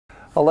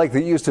A lake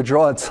that used to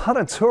draw a ton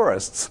of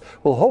tourists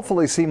will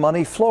hopefully see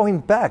money flowing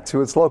back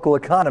to its local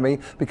economy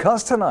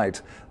because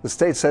tonight the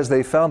state says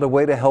they found a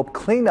way to help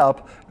clean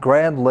up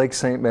Grand Lake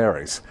St.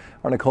 Mary's.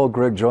 Our Nicole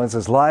Grigg joins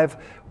us live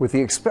with the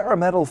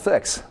experimental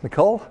fix.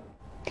 Nicole?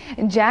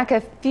 Jack,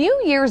 a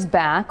few years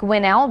back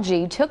when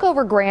algae took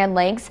over Grand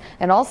Lakes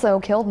and also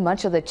killed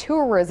much of the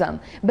tourism.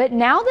 But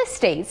now the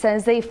state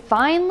says they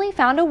finally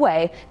found a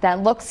way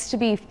that looks to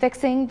be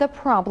fixing the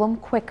problem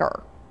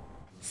quicker.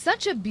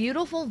 Such a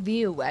beautiful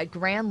view at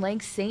Grand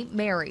Lake St.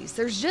 Mary's.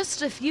 There's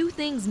just a few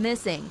things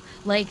missing,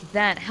 like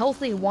that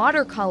healthy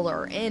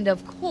watercolor and,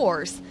 of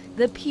course,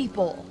 the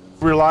people.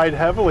 Relied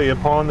heavily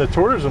upon the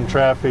tourism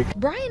traffic.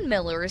 Brian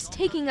Miller is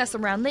taking us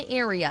around the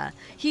area.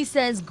 He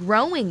says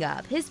growing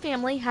up, his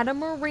family had a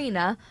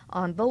marina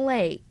on the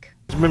lake.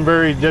 It's been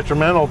very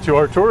detrimental to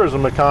our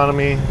tourism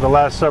economy the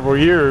last several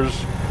years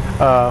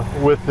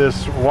with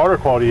this water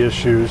quality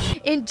issues.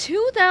 In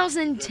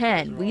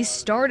 2010, we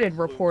started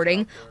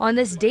reporting on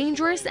this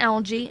dangerous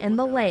algae in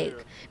the lake.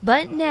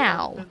 But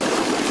now,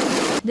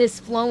 this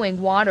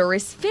flowing water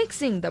is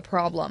fixing the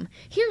problem.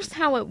 Here's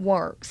how it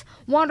works.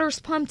 Water's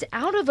pumped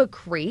out of a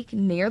creek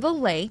near the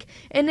lake,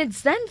 and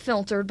it's then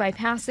filtered by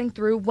passing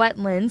through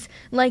wetlands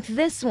like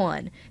this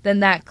one. Then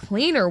that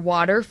cleaner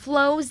water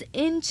flows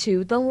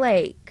into the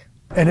lake.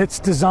 And it's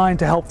designed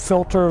to help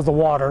filter the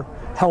water,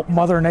 help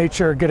Mother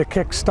Nature get a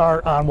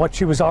kickstart on what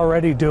she was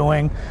already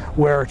doing,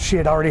 where she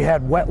had already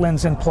had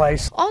wetlands in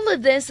place. All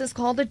of this is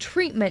called a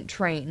treatment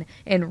train,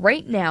 and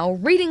right now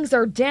readings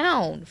are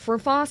down for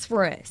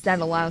phosphorus that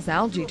allows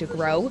algae to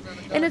grow,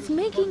 and it's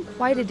making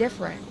quite a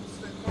difference.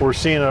 We're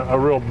seeing a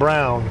real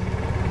brown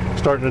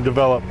starting to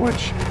develop,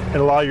 which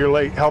in a lot of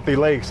your healthy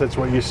lakes, that's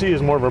what you see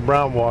is more of a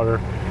brown water.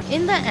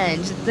 In the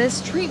end,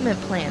 this treatment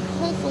plan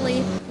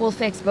hopefully will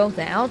fix both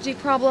the algae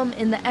problem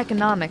and the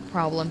economic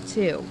problem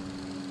too.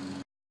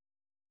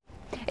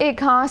 It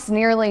costs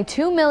nearly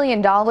 $2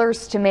 million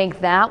to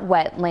make that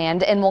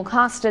wetland and will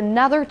cost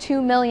another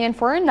 $2 million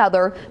for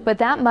another, but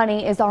that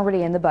money is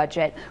already in the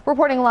budget.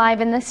 Reporting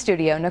live in the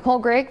studio, Nicole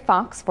Grigg,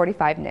 Fox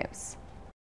 45 News.